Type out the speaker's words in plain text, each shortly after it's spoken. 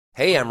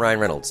Hey, I'm Ryan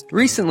Reynolds.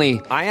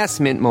 Recently, I asked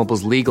Mint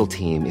Mobile's legal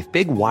team if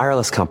big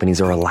wireless companies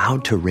are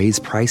allowed to raise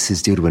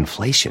prices due to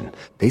inflation.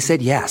 They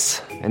said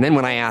yes. And then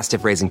when I asked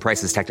if raising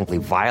prices technically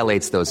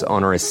violates those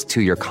onerous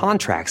two-year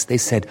contracts, they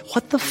said,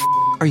 "What the f***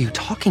 are you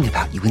talking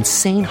about, you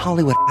insane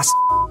Hollywood ass?"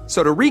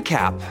 So to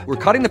recap, we're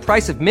cutting the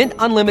price of Mint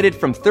Unlimited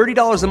from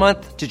 $30 a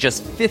month to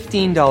just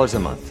 $15 a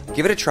month.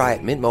 Give it a try at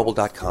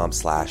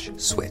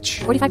mintmobile.com/switch.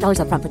 $45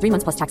 up front for 3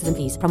 months plus taxes and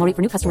fees. Promo rate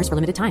for new customers for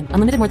limited time.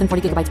 Unlimited more than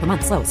 40 gigabytes per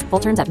month. Slows full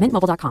terms at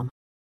mintmobile.com.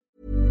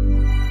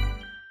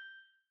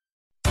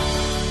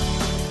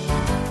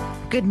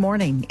 Good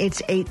morning.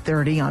 It's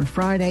 8:30 on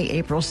Friday,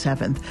 April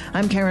 7th.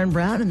 I'm Karen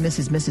Brown, and this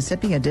is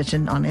Mississippi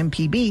Edition on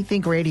MPB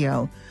Think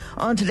Radio.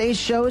 On today's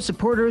show,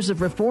 supporters of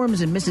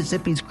reforms in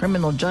Mississippi's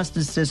criminal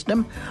justice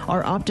system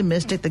are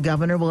optimistic the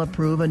governor will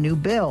approve a new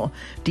bill.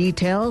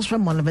 Details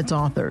from one of its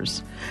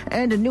authors.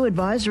 And a new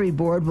advisory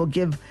board will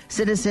give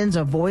citizens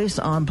a voice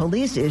on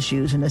police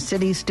issues in a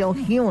city still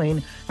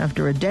healing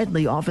after a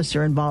deadly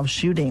officer-involved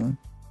shooting.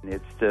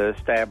 It's to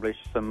establish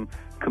some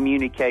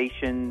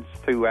communications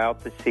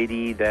throughout the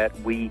city that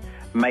we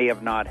may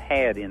have not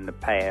had in the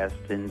past,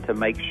 and to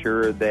make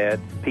sure that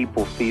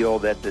people feel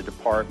that the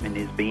department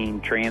is being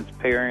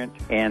transparent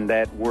and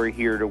that we're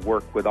here to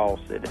work with all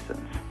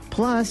citizens.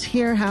 Plus,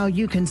 hear how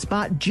you can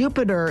spot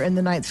Jupiter in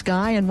the night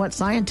sky and what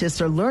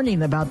scientists are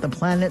learning about the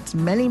planet's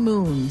many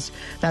moons.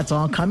 That's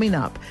all coming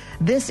up.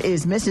 This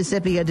is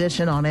Mississippi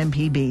Edition on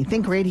MPB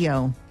Think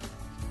Radio.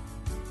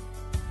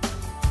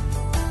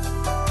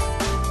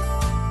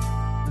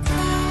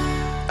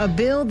 A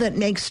bill that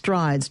makes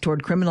strides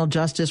toward criminal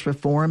justice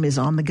reform is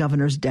on the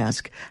governor's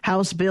desk.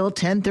 House Bill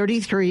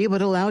 1033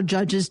 would allow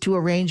judges to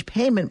arrange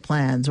payment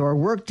plans or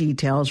work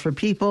details for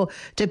people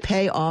to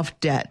pay off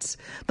debts.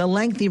 The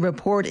lengthy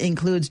report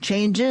includes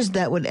changes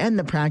that would end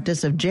the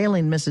practice of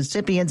jailing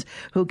Mississippians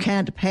who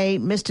can't pay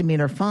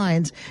misdemeanor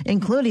fines,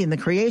 including the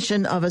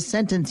creation of a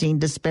sentencing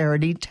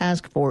disparity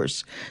task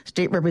force.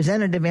 State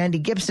Representative Andy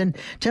Gibson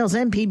tells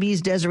MPB's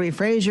Desiree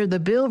Frazier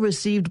the bill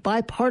received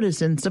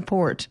bipartisan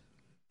support.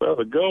 Well,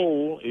 the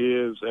goal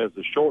is, as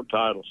the short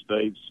title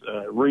states,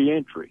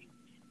 reentry.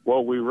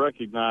 What we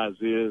recognize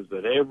is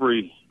that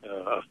every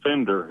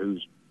offender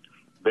who's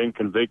been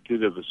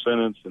convicted of a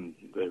sentence and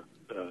they've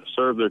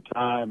served their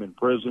time in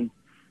prison,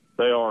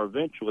 they are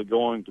eventually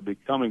going to be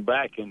coming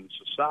back into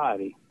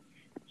society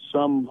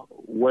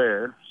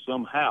somewhere,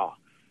 somehow.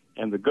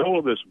 And the goal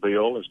of this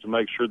bill is to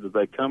make sure that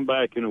they come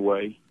back in a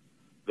way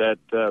that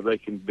they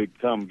can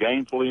become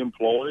gainfully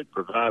employed,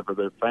 provide for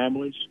their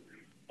families,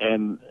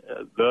 and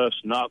thus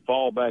not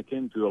fall back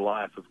into a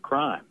life of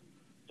crime.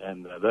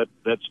 And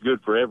that's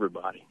good for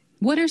everybody.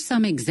 What are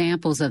some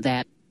examples of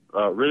that?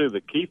 Really,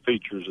 the key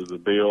features of the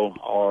bill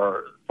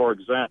are, for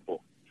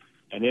example,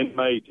 an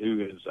inmate who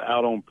is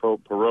out on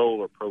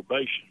parole or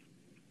probation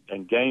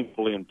and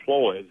gainfully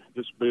employed.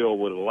 This bill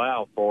would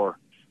allow for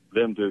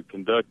them to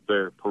conduct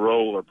their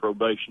parole or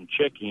probation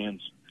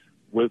check-ins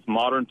with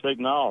modern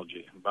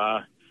technology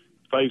by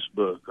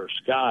Facebook or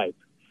Skype,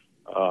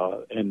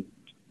 and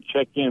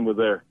check in with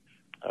their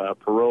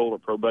parole or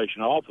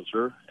probation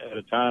officer at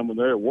a time when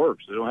they're at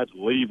work. So they don't have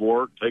to leave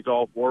work, take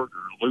off work,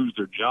 or lose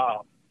their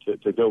job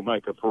to go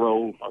make a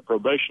parole or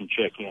probation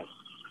check-in.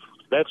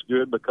 That's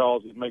good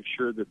because it makes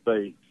sure that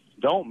they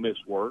don't miss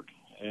work,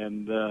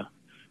 and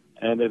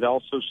it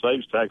also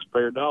saves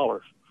taxpayer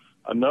dollars.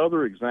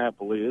 Another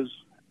example is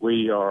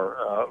we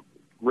are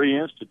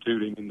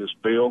reinstituting in this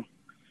bill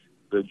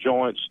the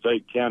Joint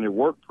State-County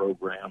Work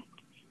Program,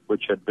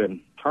 which had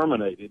been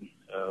terminated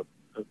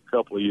a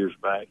couple of years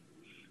back.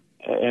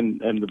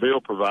 And the bill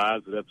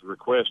provides that at the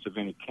request of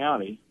any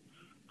county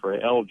for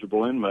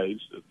eligible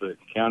inmates, that the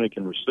county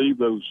can receive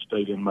those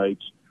state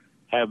inmates,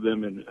 have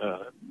them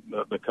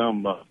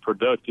become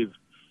productive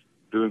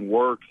doing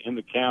work in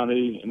the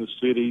county, in the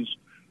cities,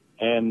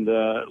 and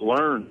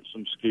learn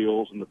some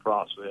skills in the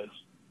process.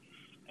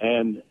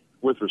 And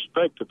with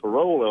respect to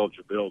parole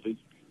eligibility,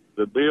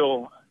 the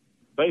bill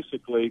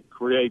basically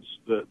creates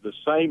the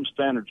same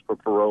standards for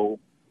parole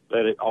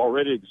that it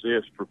already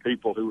exists for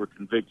people who were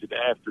convicted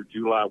after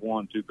July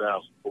 1,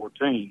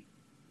 2014,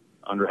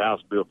 under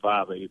House Bill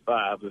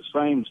 585. The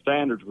same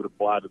standards would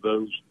apply to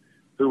those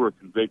who were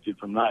convicted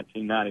from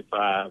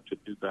 1995 to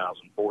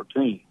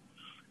 2014.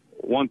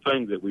 One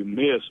thing that we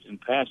missed in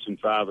passing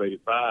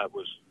 585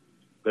 was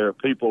there are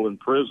people in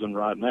prison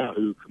right now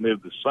who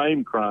committed the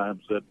same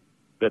crimes that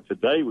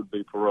today would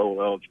be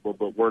parole eligible,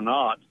 but were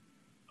not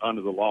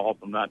under the law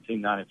from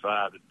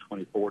 1995 to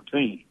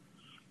 2014.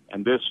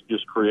 And this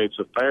just creates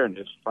a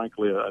fairness,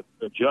 frankly, a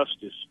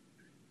justice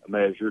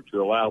measure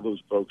to allow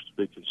those folks to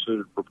be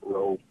considered for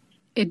parole.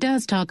 It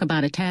does talk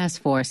about a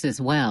task force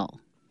as well.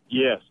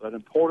 Yes, an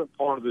important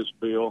part of this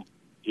bill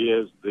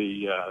is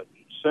the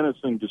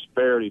sentencing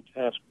disparity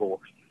task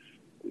force.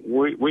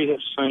 We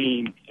have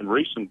seen in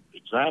recent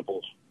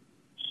examples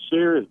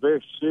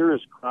very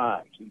serious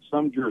crimes in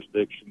some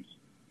jurisdictions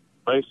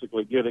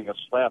basically getting a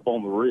slap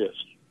on the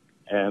wrist.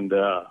 And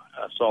I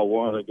saw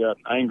one that got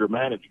anger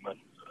management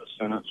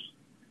sentence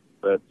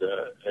that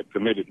had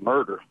committed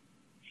murder.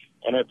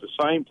 And at the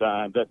same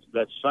time,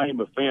 that same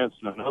offense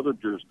in another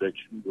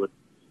jurisdiction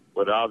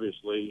would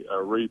obviously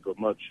reap a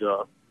much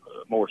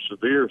more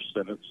severe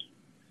sentence.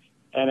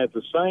 And at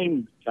the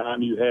same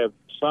time, you have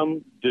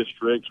some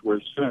districts where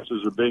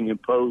sentences are being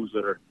imposed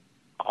that are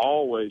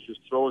always just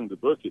throwing the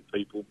book at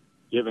people,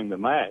 giving the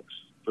max.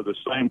 For the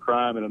same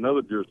crime in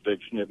another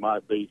jurisdiction, it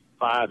might be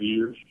 5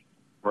 years,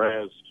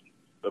 whereas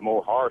the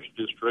more harsh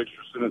districts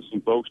are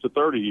sentencing folks to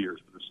 30 years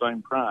for the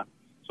same crime.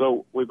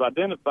 So we've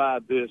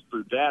identified this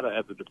through data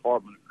at the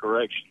Department of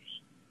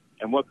Corrections.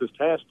 And what this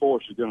task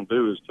force is going to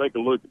do is take a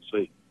look and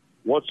see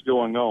what's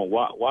going on.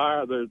 Why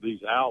are there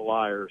these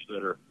outliers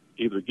that are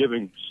either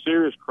giving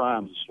serious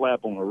crimes a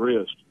slap on the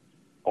wrist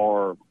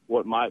or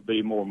what might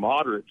be more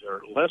moderate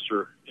or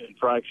lesser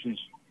infractions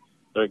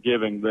that are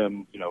giving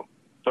them,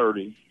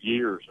 30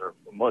 years or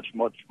much,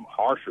 much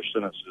harsher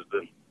sentences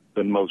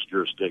than most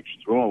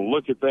jurisdictions. We want to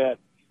look at that,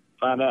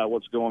 find out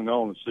what's going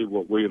on, and see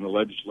what we in the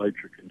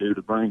legislature can do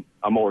to bring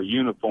a more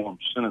uniform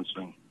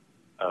sentencing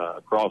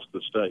across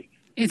the state.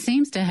 It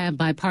seems to have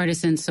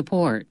bipartisan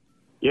support.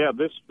 Yeah,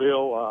 this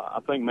bill, I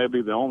think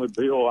maybe the only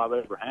bill I've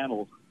ever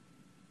handled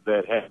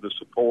that had the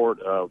support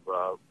of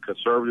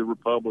conservative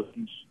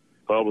Republicans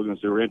who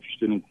are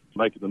interested in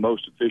making the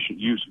most efficient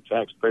use of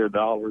taxpayer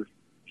dollars,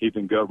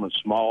 keeping government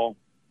small,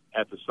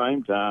 at the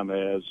same time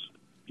as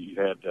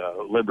you had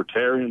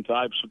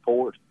libertarian-type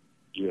support,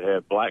 you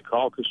had Black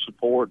Caucus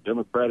support,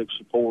 Democratic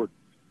support.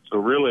 So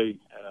really,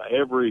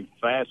 every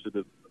facet of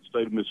the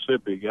state of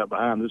Mississippi got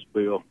behind this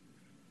bill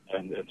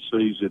and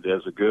sees it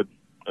as a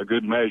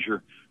good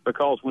measure.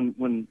 Because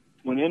when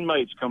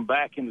inmates come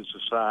back into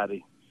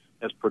society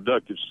as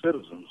productive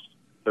citizens,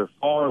 they're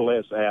far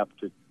less apt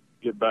to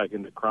get back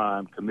into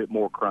crime, commit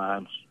more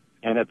crimes,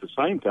 and at the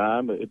same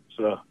time,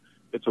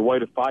 it's a way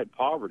to fight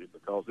poverty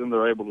because then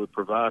they're able to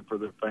provide for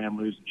their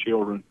families and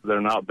children that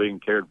are not being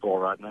cared for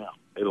right now.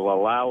 It'll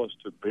allow us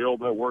to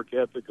build that work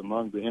ethic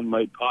among the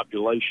inmate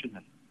population,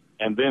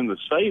 and then the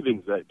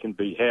savings that can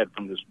be had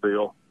from this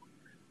bill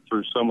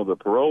through some of the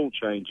parole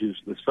changes,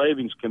 the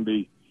savings can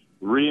be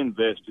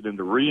reinvested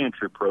into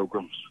reentry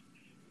programs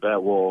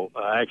that will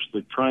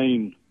actually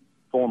train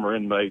former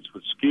inmates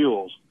with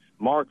skills,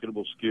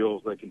 marketable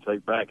skills they can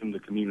take back in the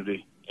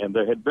community. And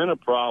there had been a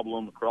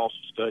problem across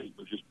the state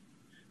with just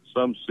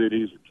some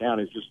cities or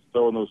counties just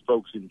throwing those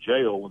folks in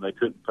jail when they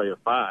couldn't pay a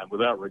fine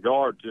without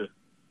regard to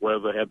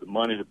whether they had the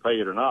money to pay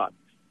it or not.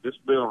 This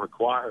bill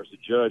requires the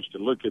judge to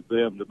look at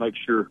them to make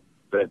sure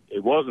that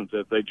it wasn't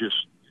that they just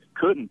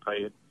couldn't pay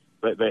it,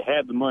 but they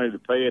had the money to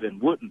pay it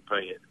and wouldn't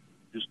pay it.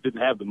 Just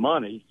didn't have the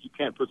money. You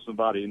can't put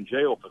somebody in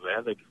jail for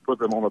that. They can put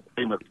them on a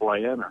payment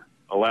plan or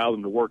allow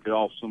them to work it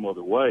off some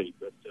other way.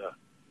 But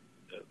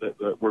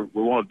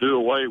we want to do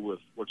away with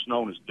what's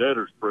known as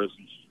debtors'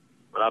 prisons.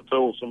 But I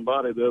told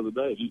somebody the other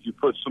day, you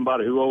put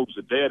somebody who owes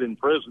a debt in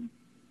prison,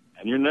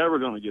 and you're never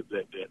going to get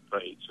that debt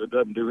paid. So it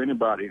doesn't do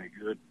anybody any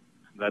good.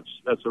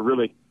 That's a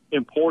really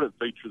important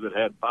feature that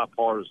had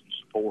bipartisan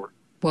support.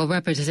 Well,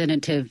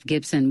 Representative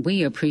Gibson,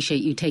 we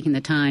appreciate you taking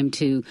the time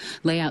to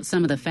lay out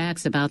some of the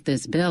facts about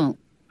this bill.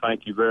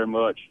 Thank you very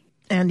much.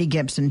 Andy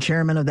Gibson,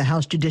 chairman of the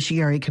House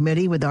Judiciary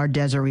Committee with our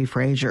Desiree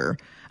Frazier.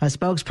 A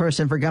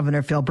spokesperson for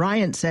Governor Phil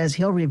Bryant says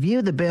he'll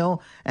review the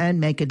bill and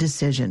make a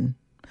decision.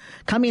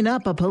 Coming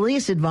up, a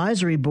police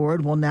advisory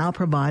board will now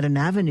provide an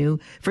avenue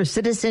for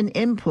citizen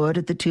input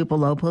at the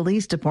Tupelo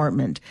Police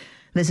Department.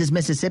 This is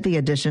Mississippi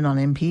Edition on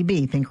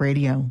MPB Think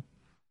Radio.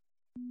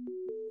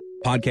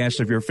 Podcasts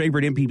of your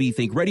favorite MPB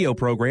Think Radio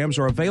programs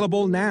are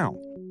available now.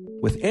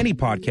 With any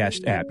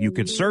podcast app, you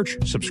can search,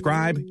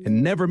 subscribe,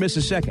 and never miss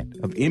a second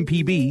of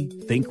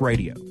MPB Think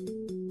Radio.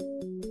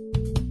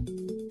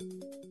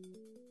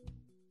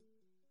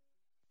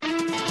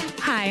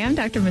 Hi, I'm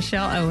Dr.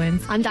 Michelle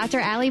Owens. I'm Dr.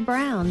 Allie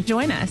Brown.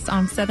 Join us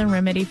on Southern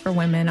Remedy for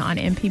Women on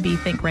MPB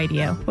Think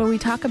Radio, where we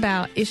talk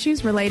about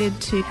issues related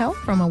to health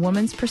from a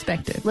woman's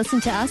perspective. Listen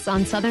to us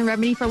on Southern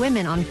Remedy for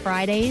Women on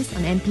Fridays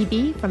on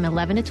MPB from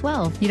 11 to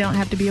 12. You don't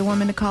have to be a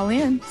woman to call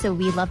in. So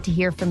we'd love to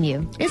hear from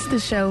you. It's the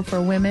show for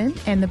women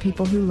and the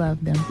people who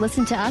love them.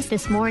 Listen to us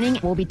this morning.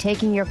 We'll be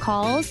taking your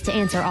calls to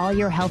answer all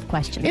your health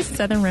questions. It's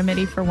Southern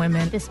Remedy for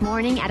Women. This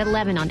morning at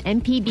 11 on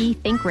MPB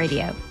Think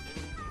Radio.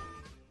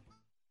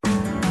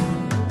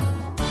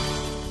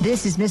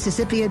 This is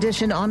Mississippi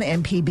Edition on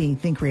MPB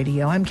Think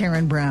Radio. I'm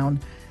Karen Brown.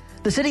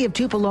 The city of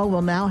Tupelo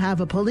will now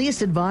have a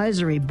police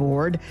advisory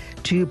board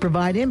to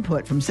provide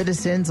input from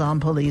citizens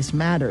on police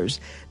matters.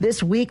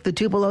 This week, the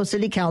Tupelo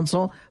City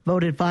Council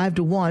voted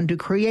 5-1 to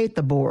create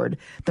the board.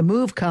 The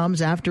move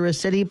comes after a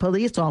city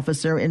police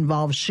officer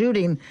involved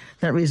shooting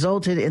that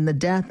resulted in the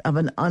death of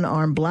an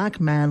unarmed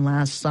black man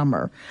last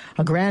summer.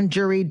 A grand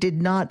jury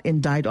did not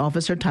indict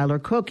Officer Tyler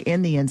Cook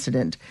in the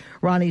incident.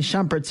 Ronnie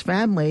Shumpert's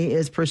family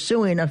is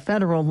pursuing a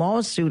federal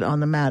lawsuit on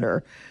the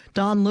matter.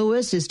 Don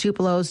Lewis is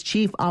Tupelo's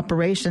chief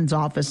operations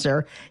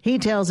officer. He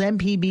tells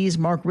MPB's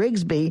Mark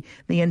Rigsby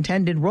the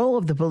intended role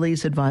of the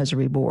police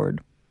advisory board.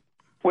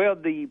 Well,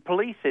 the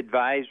police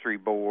advisory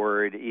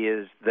board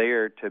is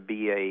there to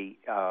be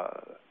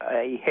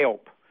a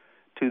help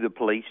to the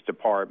police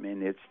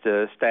department. It's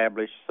to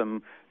establish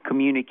some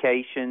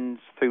communications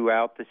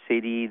throughout the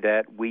city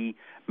that we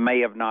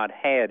may have not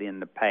had in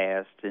the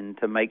past, and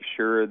to make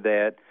sure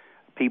that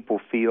people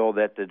feel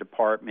that the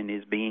department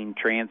is being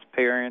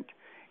transparent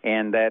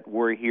and that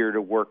we're here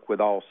to work with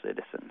all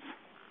citizens.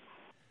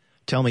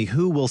 Tell me,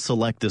 who will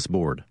select this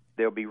board?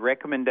 There'll be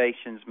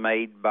recommendations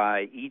made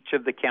by each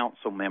of the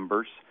council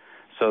members,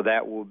 so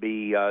that will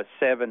be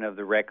 7 of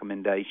the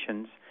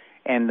recommendations,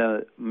 and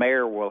the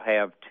mayor will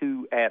have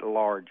 2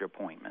 at-large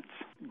appointments.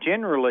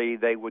 Generally,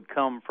 they would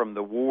come from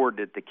the ward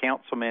that the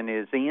councilman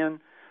is in,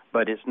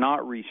 but it's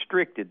not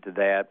restricted to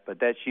that, but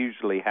that's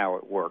usually how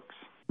it works.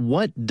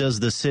 What does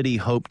the city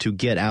hope to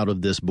get out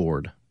of this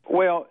board?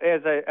 Well,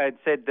 as I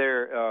said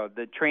there,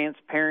 the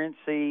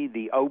transparency,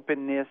 the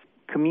openness,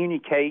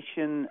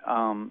 communication,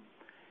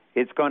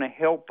 it's going to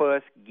help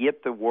us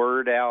get the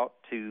word out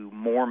to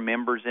more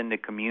members in the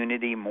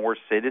community, more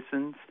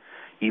citizens.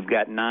 You've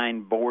got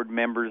 9 board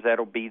members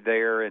that'll be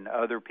there and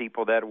other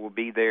people that will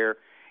be there,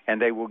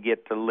 and they will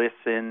get to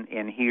listen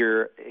and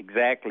hear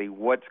exactly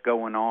what's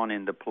going on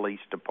in the police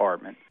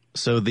department.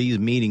 So these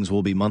meetings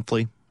will be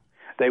monthly?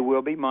 They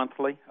will be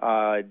monthly,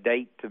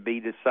 date to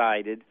be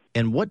decided.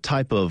 And what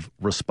type of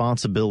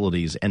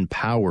responsibilities and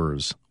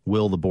powers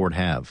will the board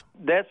have?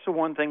 That's the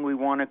one thing we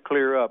want to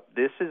clear up.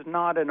 This is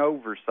not an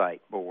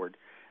oversight board.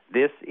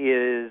 This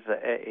is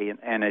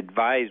an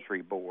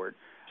advisory board.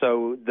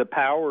 So the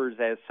powers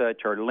as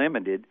such are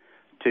limited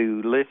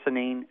to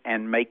listening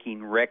and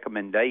making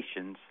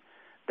recommendations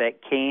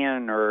that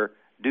can or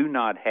do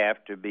not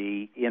have to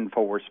be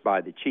enforced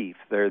by the chief.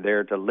 They're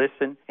there to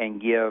listen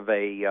and give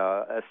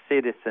a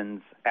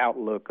citizen's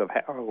outlook of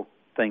how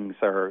things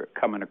are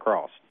coming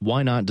across.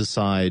 Why not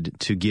decide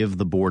to give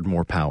the board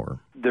more power?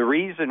 The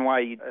reason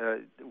why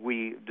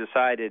we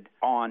decided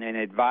on an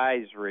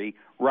advisory,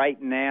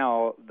 right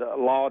now the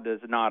law does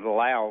not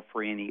allow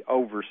for any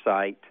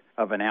oversight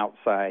of an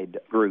outside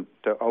group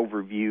to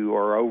overview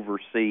or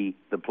oversee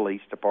the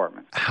police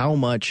department. How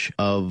much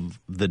of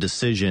the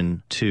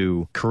decision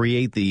to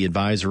create the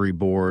advisory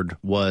board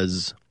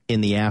was in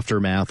the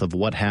aftermath of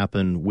what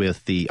happened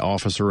with the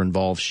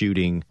officer-involved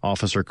shooting,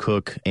 Officer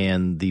Cook,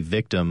 and the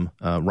victim,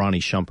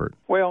 Ronnie Schumpert?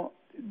 Well,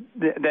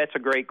 that's a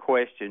great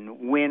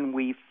question. When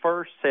we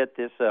first set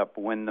this up,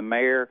 when the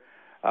mayor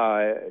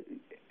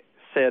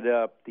set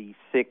up the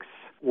 6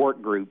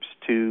 work groups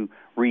to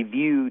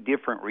review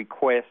different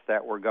requests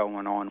that were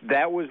going on,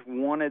 that was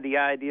one of the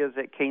ideas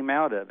that came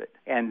out of it.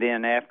 And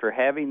then after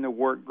having the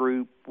work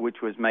group,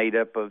 which was made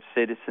up of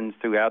citizens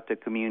throughout the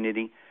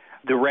community,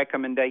 the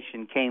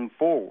recommendation came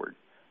forward.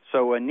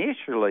 So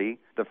initially,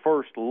 the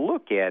first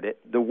look at it,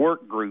 the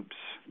work groups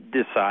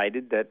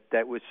decided that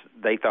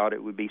they thought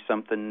it would be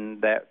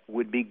something that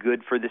would be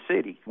good for the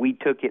city. We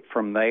took it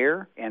from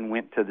there and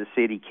went to the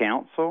city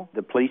council.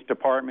 The police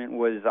department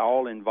was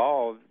all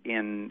involved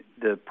in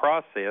the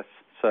process.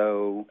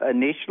 So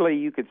initially,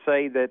 you could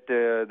say that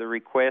the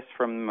requests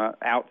from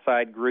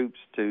outside groups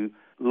to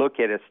look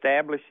at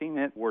establishing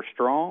it were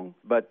strong,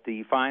 but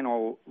the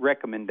final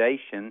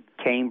recommendation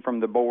came from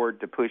the board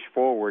to push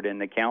forward,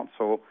 and the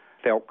council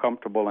felt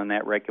comfortable in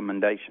that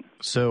recommendation.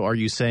 So are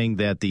you saying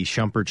that the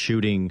Schumpert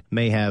shooting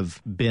may have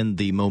been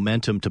the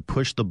momentum to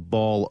push the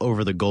ball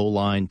over the goal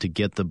line to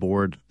get the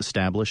board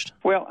established?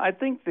 Well, I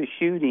think the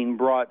shooting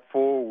brought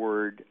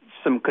forward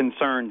some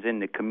concerns in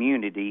the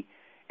community,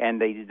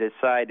 and they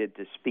decided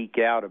to speak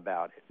out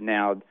about it.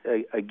 Now,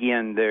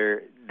 again,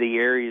 the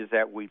areas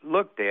that we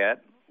looked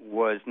at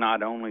was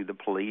not only the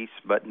police,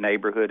 but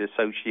neighborhood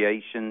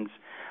associations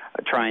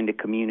trying to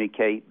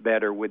communicate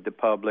better with the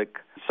public.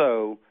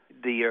 So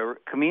the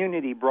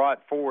community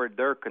brought forward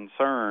their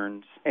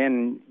concerns,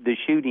 and the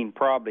shooting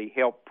probably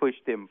helped push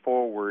them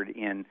forward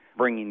in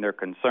bringing their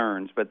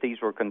concerns, but these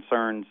were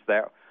concerns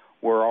that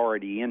were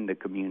already in the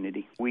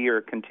community. We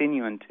are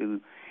continuing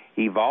to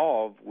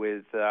evolve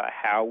with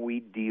how we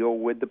deal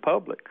with the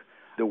public.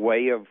 The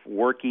way of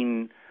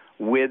working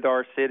with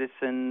our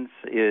citizens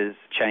is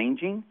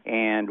changing,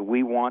 and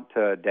we want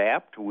to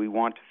adapt. We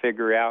want to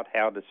figure out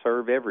how to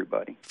serve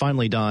everybody.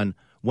 Finally, Don,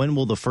 when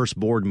will the first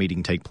board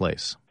meeting take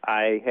place?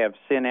 I have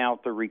sent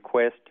out the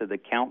request to the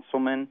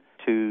councilmen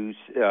to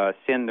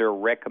send their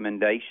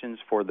recommendations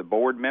for the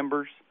board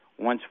members.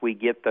 Once we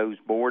get those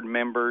board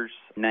members'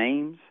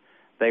 names,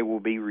 they will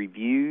be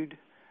reviewed,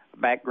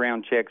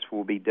 background checks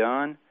will be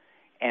done,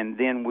 and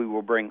then we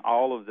will bring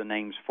all of the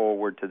names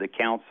forward to the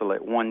council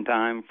at one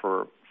time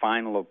for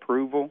final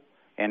approval,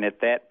 and at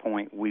that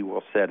point we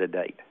will set a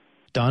date.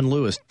 Don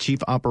Lewis, Chief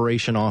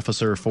Operation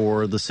Officer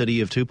for the City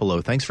of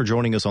Tupelo. Thanks for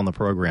joining us on the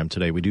program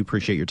today. We do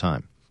appreciate your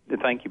time.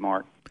 Thank you,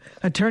 Mark.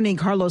 Attorney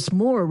Carlos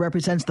Moore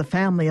represents the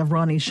family of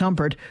Ronnie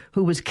Schumpert,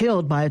 who was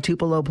killed by a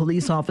Tupelo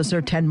police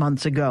officer 10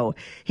 months ago.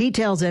 He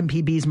tells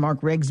MPB's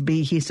Mark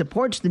Rigsby he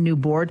supports the new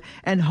board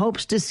and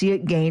hopes to see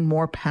it gain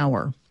more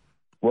power.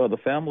 Well, the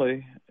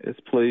family is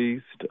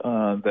pleased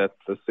that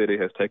the city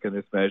has taken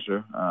this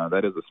measure.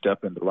 That is a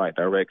step in the right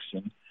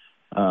direction.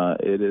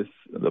 It is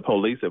the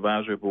Police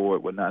Advisory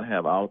Board would not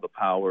have all the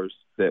powers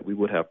that we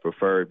would have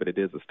preferred, but it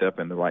is a step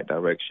in the right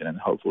direction, and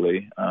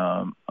hopefully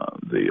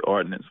the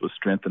ordinance will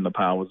strengthen the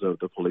powers of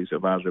the Police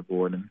Advisory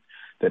Board, and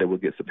that it will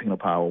get subpoena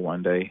power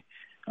one day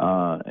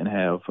and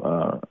have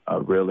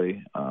a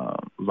really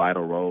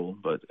vital role.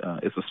 But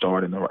it's a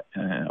start in the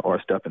or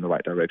a step in the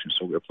right direction,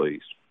 so we're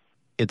pleased.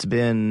 It's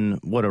been,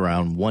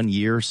 around 1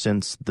 year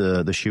since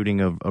the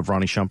shooting of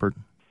Ronnie Shumpert?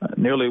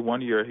 Nearly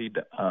 1 year. He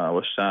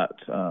was shot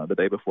the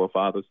day before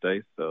Father's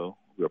Day, so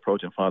we're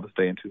approaching Father's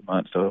Day in 2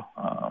 months, so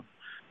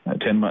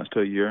 10 months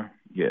to a year,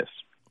 yes.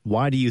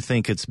 Why do you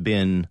think it's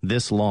been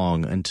this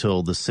long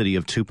until the city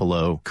of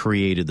Tupelo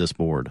created this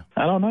board?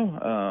 I don't know.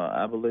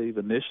 I believe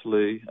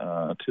initially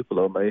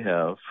Tupelo may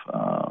have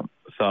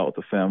thought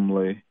the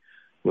family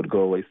would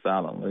go away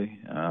silently,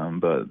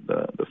 but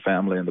the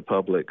family and the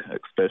public,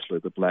 especially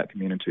the black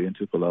community in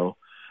Tupelo,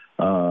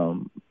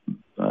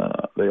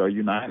 they are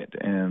united,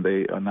 and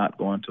they are not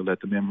going to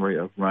let the memory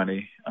of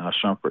Ronnie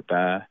Shumpert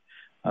die.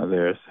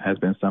 There has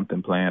been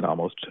something planned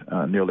almost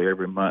nearly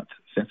every month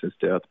since his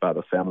death by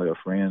the family or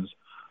friends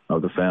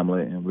of the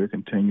family, and we're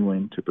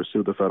continuing to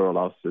pursue the federal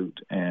lawsuit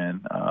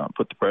and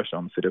put the pressure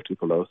on the city of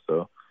Tupelo.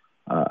 So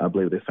I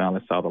believe they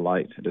finally saw the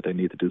light that they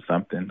need to do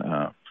something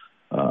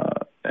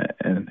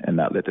and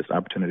not let this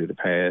opportunity to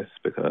pass,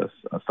 because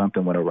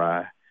something went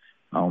awry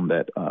on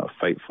that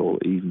fateful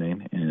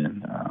evening,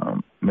 and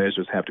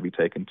measures have to be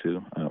taken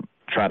to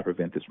try to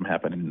prevent this from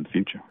happening in the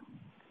future.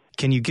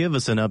 Can you give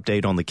us an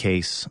update on the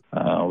case?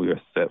 We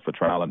are set for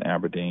trial in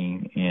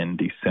Aberdeen in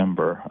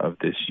December of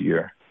this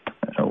year.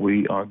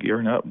 We are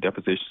gearing up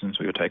depositions.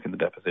 We are taking the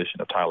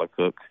deposition of Tyler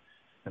Cook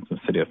and some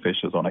city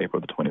officials on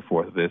April the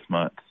 24th of this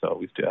month, so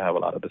we still have a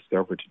lot of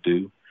discovery to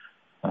do.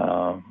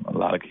 A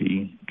lot of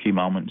key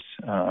moments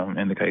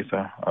in the case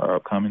are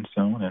coming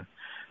soon, and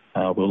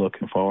we're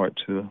looking forward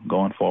to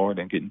going forward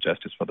and getting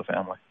justice for the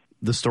family.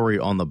 The story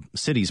on the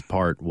city's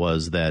part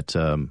was that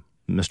Mr.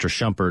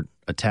 Shumpert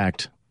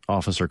attacked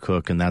Officer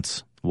Cook, and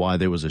that's why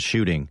there was a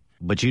shooting.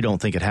 But you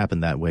don't think it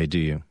happened that way, do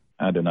you?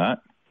 I do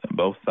not.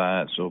 Both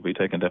sides will be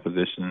taking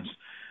depositions,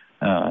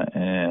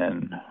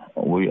 and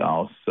we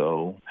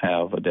also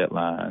have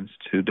deadlines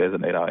to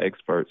designate our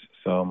experts.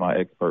 So my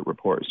expert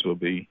reports will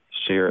be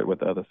shared with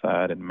the other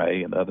side in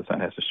May, and the other side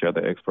has to share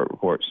their expert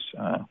reports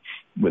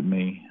with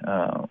me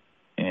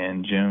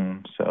in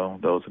June. So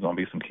those are going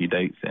to be some key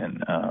dates,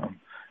 and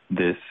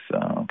this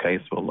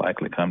case will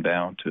likely come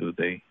down to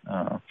the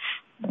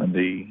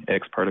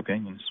expert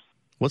opinions.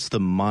 What's the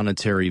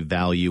monetary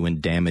value and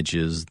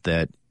damages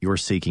that you're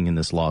seeking in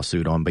this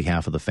lawsuit on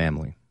behalf of the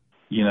family?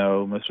 You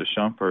know, Mr.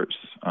 Shumpert's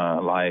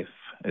life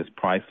is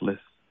priceless,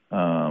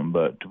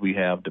 but we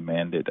have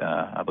demanded,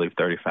 I believe,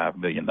 $35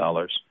 million.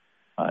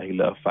 He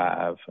left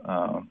five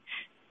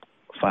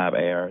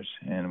heirs,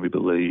 and we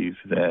believe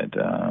that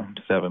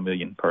 $7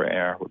 million per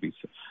heir would be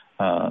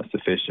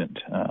sufficient,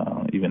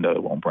 even though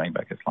it won't bring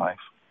back his life.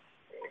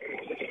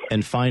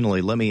 And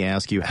finally, let me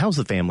ask you, how's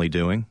the family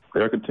doing?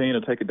 They're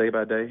continuing to take it day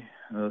by day.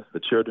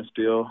 The children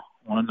still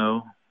want to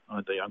know,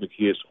 the younger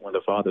kids, when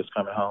the father's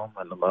coming home,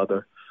 and the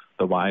mother,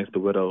 the wife, the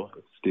widow,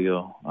 is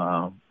still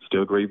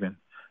grieving,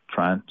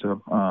 trying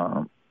to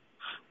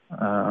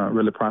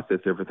really process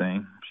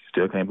everything. She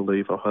still can't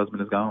believe her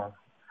husband is gone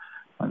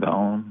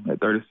at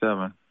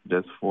 37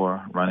 just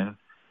for running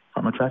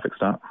from a traffic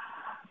stop.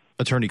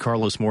 Attorney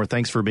Carlos Moore,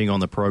 thanks for being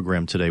on the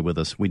program today with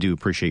us. We do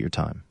appreciate your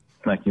time.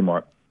 Thank you,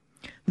 Mark.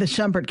 The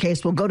Shumpert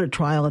case will go to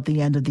trial at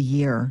the end of the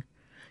year.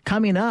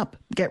 Coming up,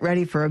 get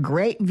ready for a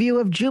great view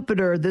of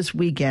Jupiter this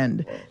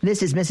weekend.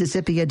 This is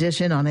Mississippi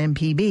Edition on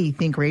MPB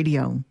Think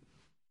Radio.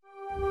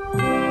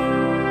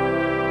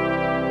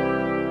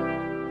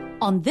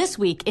 On This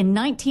Week in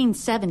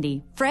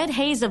 1970, Fred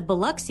Haise of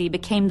Biloxi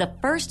became the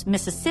first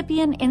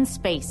Mississippian in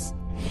space.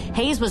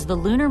 Haise was the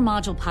lunar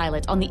module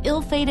pilot on the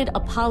ill-fated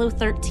Apollo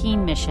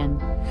 13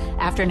 mission.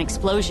 After an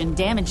explosion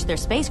damaged their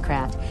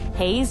spacecraft,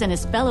 Haise and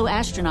his fellow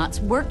astronauts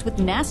worked with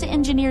NASA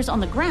engineers on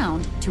the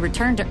ground to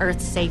return to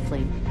Earth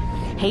safely.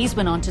 Haise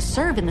went on to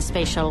serve in the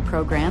Space Shuttle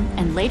program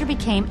and later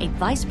became a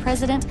vice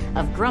president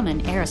of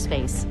Grumman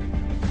Aerospace.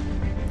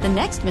 The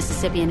next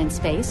Mississippian in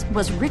space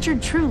was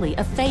Richard Truly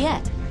of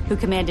Fayette, who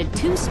commanded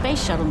 2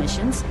 Space Shuttle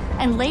missions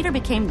and later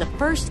became the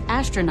first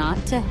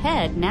astronaut to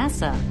head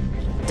NASA.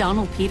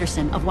 Donald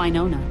Peterson of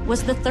Winona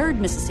was the 3rd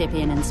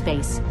Mississippian in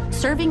space,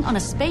 serving on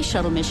a Space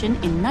Shuttle mission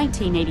in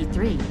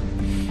 1983.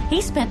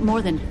 He spent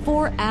more than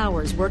 4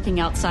 hours working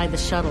outside the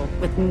shuttle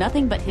with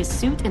nothing but his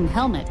suit and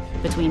helmet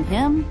between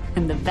him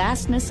and the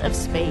vastness of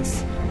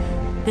space.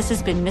 This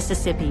has been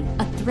Mississippi,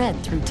 a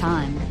thread through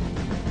time.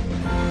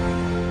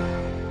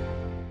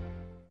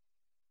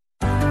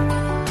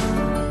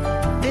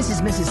 This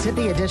is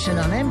Mississippi Edition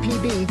on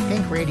MPB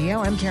Think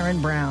Radio. I'm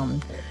Karen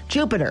Brown.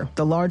 Jupiter,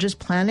 the largest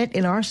planet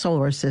in our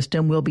solar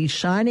system, will be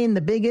shining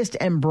the biggest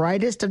and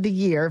brightest of the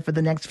year for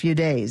the next few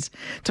days.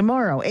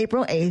 Tomorrow,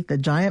 April 8th, the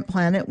giant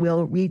planet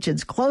will reach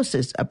its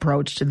closest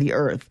approach to the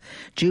Earth.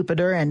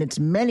 Jupiter and its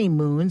many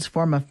moons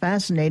form a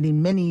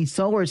fascinating mini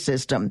solar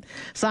system.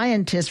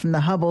 Scientists from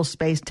the Hubble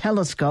Space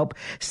Telescope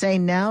say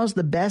now's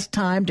the best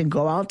time to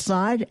go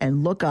outside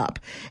and look up.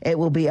 It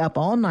will be up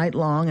all night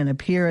long and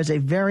appear as a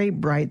very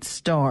bright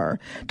star.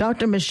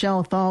 Dr.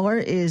 Michelle Thaler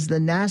is the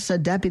NASA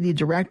Deputy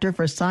Director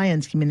for Science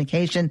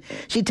Communication.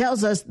 She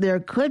tells us there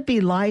could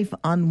be life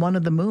on one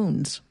of the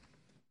moons.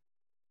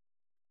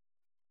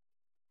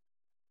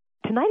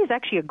 Tonight is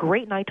actually a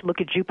great night to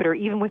look at Jupiter,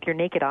 even with your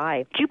naked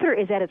eye. Jupiter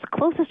is at its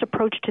closest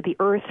approach to the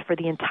Earth for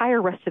the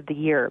entire rest of the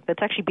year.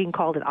 That's actually being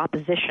called an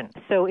opposition.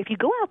 So if you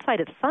go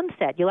outside at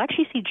sunset, you'll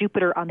actually see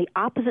Jupiter on the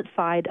opposite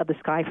side of the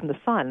sky from the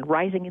sun,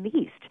 rising in the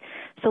east.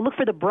 So look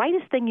for the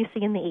brightest thing you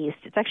see in the east.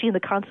 It's actually in the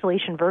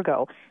constellation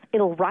Virgo.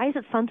 It'll rise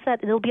at sunset,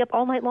 and it'll be up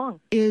all night long.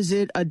 Is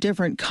it a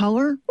different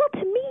color? Well, to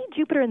me,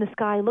 Jupiter in the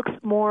sky looks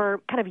more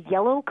kind of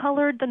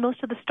yellow-colored than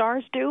most of the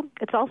stars do.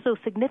 It's also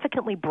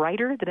significantly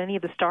brighter than any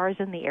of the stars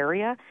in the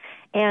area.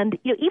 And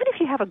even if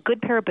you have a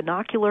good pair of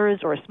binoculars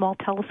or a small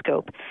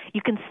telescope,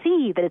 you can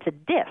see that it's a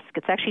disk.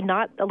 It's actually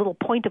not a little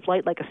point of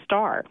light like a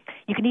star.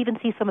 You can even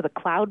see some of the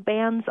cloud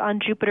bands on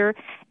Jupiter.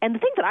 And the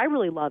thing that I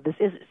really love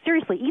is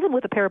seriously, even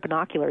with a pair of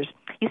binoculars,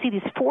 you see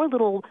these 4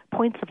 little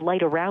points of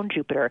light around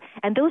Jupiter,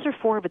 and those are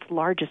 4 of its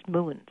largest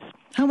moons.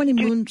 How many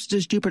moons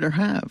does Jupiter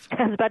have?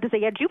 I was about to say,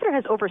 Jupiter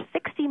has over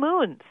 60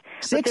 moons.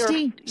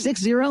 60?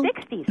 60?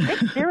 60.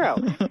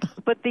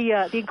 But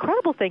the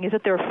incredible thing is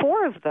that there are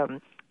 4 of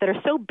them that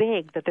are so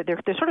big that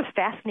they're sort of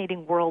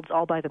fascinating worlds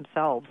all by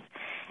themselves.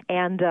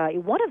 And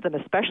one of them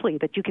especially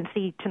that you can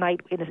see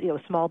tonight in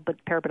a small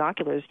pair of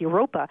binoculars,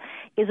 Europa,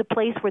 is a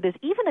place where there's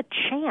even a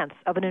chance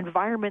of an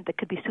environment that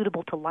could be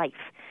suitable to life.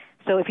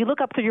 So if you look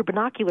up through your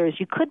binoculars,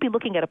 you could be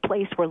looking at a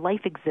place where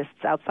life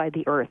exists outside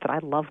the Earth, and I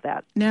love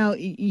that. Now,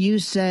 you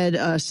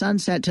said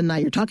sunset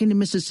tonight. You're talking to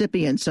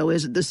Mississippians, so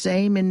is it the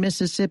same in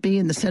Mississippi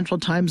in the Central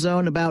Time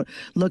Zone about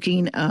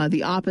looking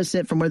the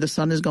opposite from where the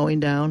sun is going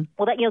down?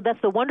 Well,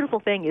 that's the wonderful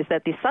thing is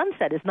that the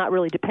sunset is not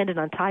really dependent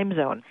on time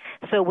zone.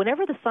 So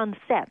whenever the sun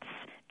sets,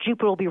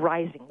 Jupiter will be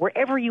rising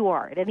wherever you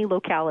are at any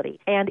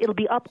locality, and it'll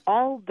be up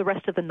all the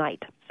rest of the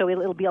night. So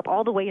it'll be up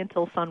all the way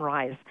until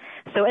sunrise.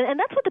 So, and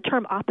that's what the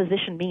term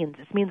opposition means.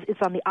 It means it's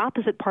on the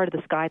opposite part of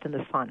the sky than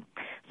the sun.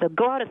 So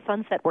go out at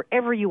sunset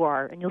wherever you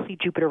are, and you'll see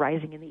Jupiter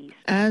rising in the east.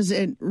 As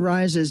it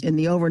rises in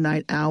the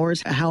overnight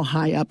hours, how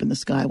high up in the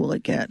sky will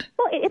it get?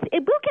 Well, it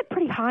will get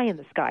pretty high in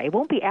the sky. It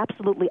won't be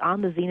absolutely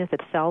on the zenith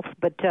itself,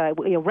 but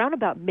around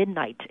about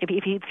midnight,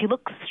 if you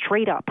look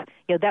straight up,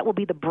 that will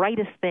be the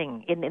brightest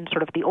thing in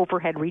sort of the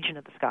overhead region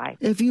of the sky.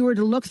 If you were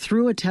to look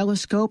through a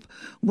telescope,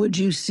 would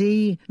you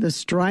see the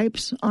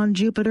stripes on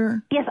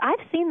Jupiter? Yes, I've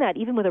seen that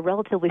even with a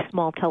relatively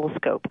small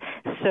telescope.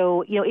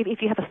 So,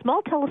 if you have a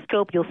small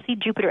telescope, you'll see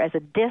Jupiter as a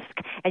disk,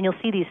 and you'll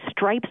see these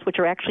stripes, which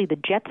are actually the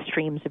jet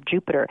streams of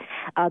Jupiter.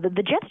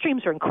 The jet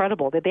streams are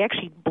incredible. They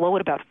actually blow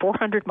at about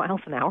 400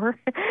 miles an hour.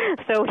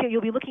 So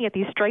you'll be looking at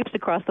these stripes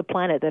across the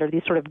planet that are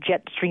these sort of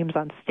jet streams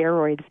on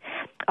steroids.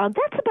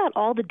 That's about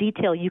all the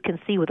detail you can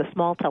see with a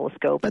small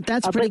telescope. But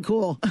that's pretty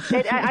cool.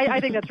 I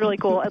think that's really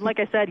cool. And like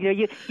I said,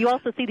 you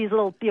also see these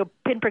little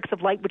pinpricks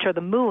of light, which are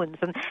the moons.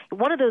 And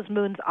one of those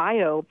moons,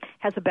 Io,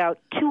 has about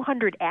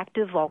 200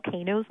 active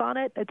volcanoes on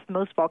it. It's the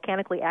most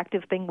volcanically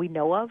active thing we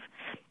know of.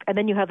 And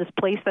then you have this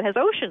place that has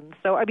oceans.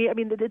 So, I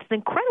mean, it's an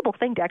incredible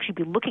thing to actually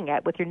be looking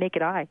at with your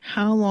naked eye.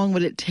 How long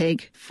would it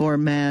take for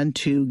man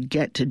to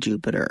get to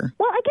Jupiter?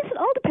 Well, I guess it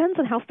all depends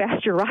on how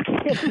fast your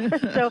rocket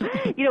is. So,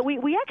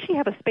 we actually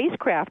have a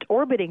spacecraft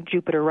orbiting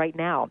Jupiter right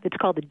now. It's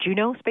called the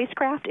Juno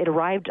spacecraft. It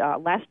arrived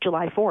last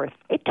July 4th.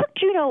 It took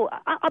Juno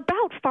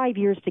about 5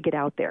 years to get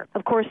out there.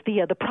 Of course,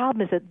 the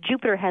problem is that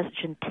Jupiter has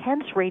such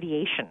intense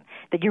radiation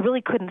that you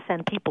really couldn't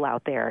send people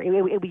out there.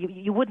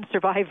 You wouldn't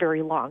survive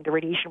very long. The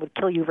radiation would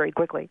kill you very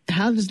quickly.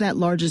 How does that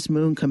largest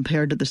moon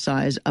compare to the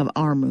size of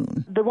our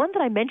moon? The one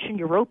that I mentioned,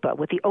 Europa,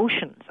 with the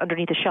oceans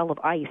underneath a shell of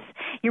ice,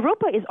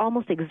 Europa is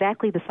almost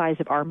exactly the size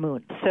of our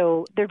moon.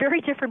 So they're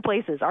very different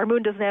places. Our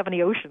moon doesn't have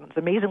any oceans.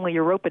 Amazingly,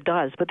 Europa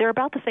does, but they're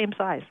about the same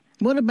size.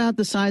 What about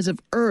the size of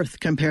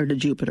Earth compared to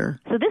Jupiter?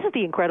 So this is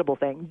the incredible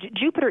thing.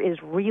 Jupiter is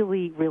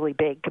really, really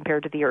big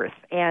compared to the Earth,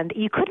 and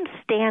you couldn't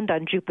stand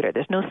on Jupiter.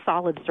 There's no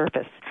solid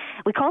surface.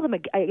 We call them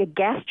a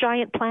gas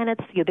giant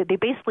planets. They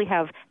basically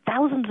have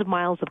thousands of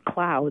miles of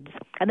clouds,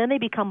 and then they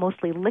become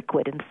mostly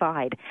liquid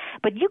inside.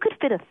 But you could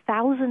fit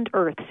 1,000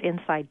 Earths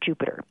inside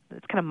Jupiter.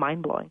 It's kind of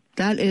mind-blowing.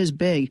 That is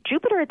big.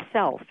 Jupiter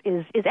itself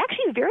is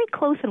actually very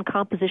close in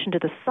composition to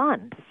the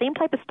sun, the same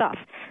type of stuff.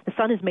 The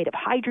sun is made of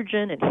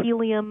hydrogen and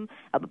helium,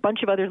 a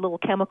bunch of other little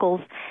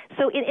chemicals.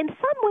 So in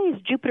some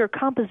ways, Jupiter,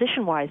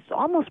 composition-wise, is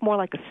almost more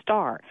like a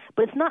star,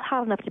 but it's not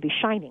hot enough to be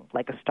shining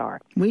like a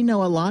star. We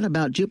know a lot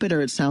about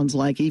Jupiter, it sounds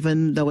like,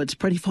 even though it's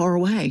pretty far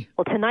away.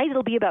 Well, tonight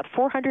it'll be about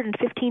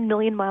 415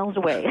 million miles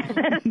away.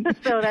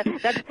 So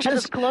that's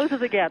as close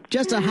as it gets.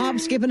 Just a hop,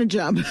 skip, and a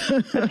jump.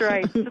 That's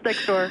right. Just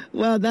next door.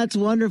 Well, that's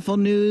wonderful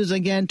news.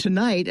 Again,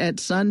 tonight at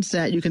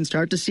sunset, you can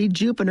start to see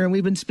Jupiter. And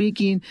we've been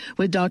speaking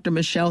with Dr.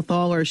 Michelle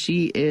Thaller.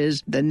 She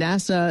is the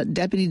NASA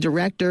Deputy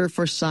Director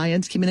for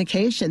Science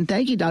Communication.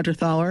 Thank you, Dr.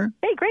 Thaller.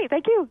 Hey, great.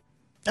 Thank you.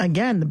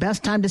 Again, the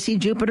best time to see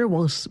Jupiter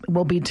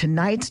will be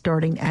tonight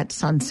starting at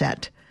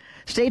sunset.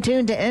 Stay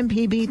tuned to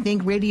MPB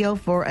Think Radio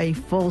for a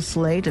full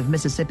slate of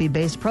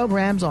Mississippi-based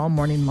programs all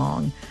morning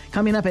long.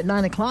 Coming up at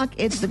 9 o'clock,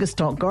 it's the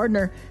Gestalt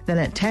Gardener. Then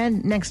at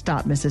 10, Next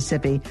Stop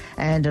Mississippi.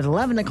 And at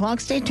 11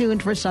 o'clock, stay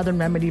tuned for Southern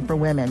Remedy for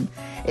Women.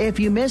 If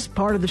you missed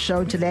part of the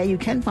show today, you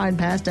can find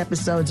past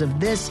episodes of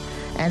this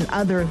and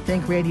other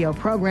Think Radio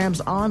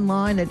programs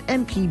online at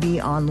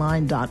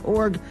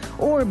mpbonline.org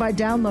or by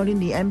downloading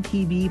the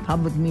MPB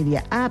Public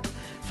Media app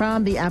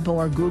from the Apple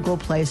or Google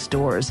Play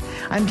stores.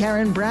 I'm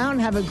Karen Brown.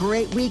 Have a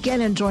great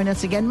weekend and join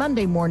us again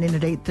Monday morning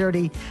at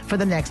 8:30 for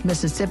the next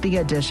Mississippi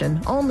edition,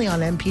 only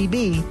on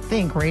MPB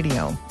Think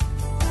Radio.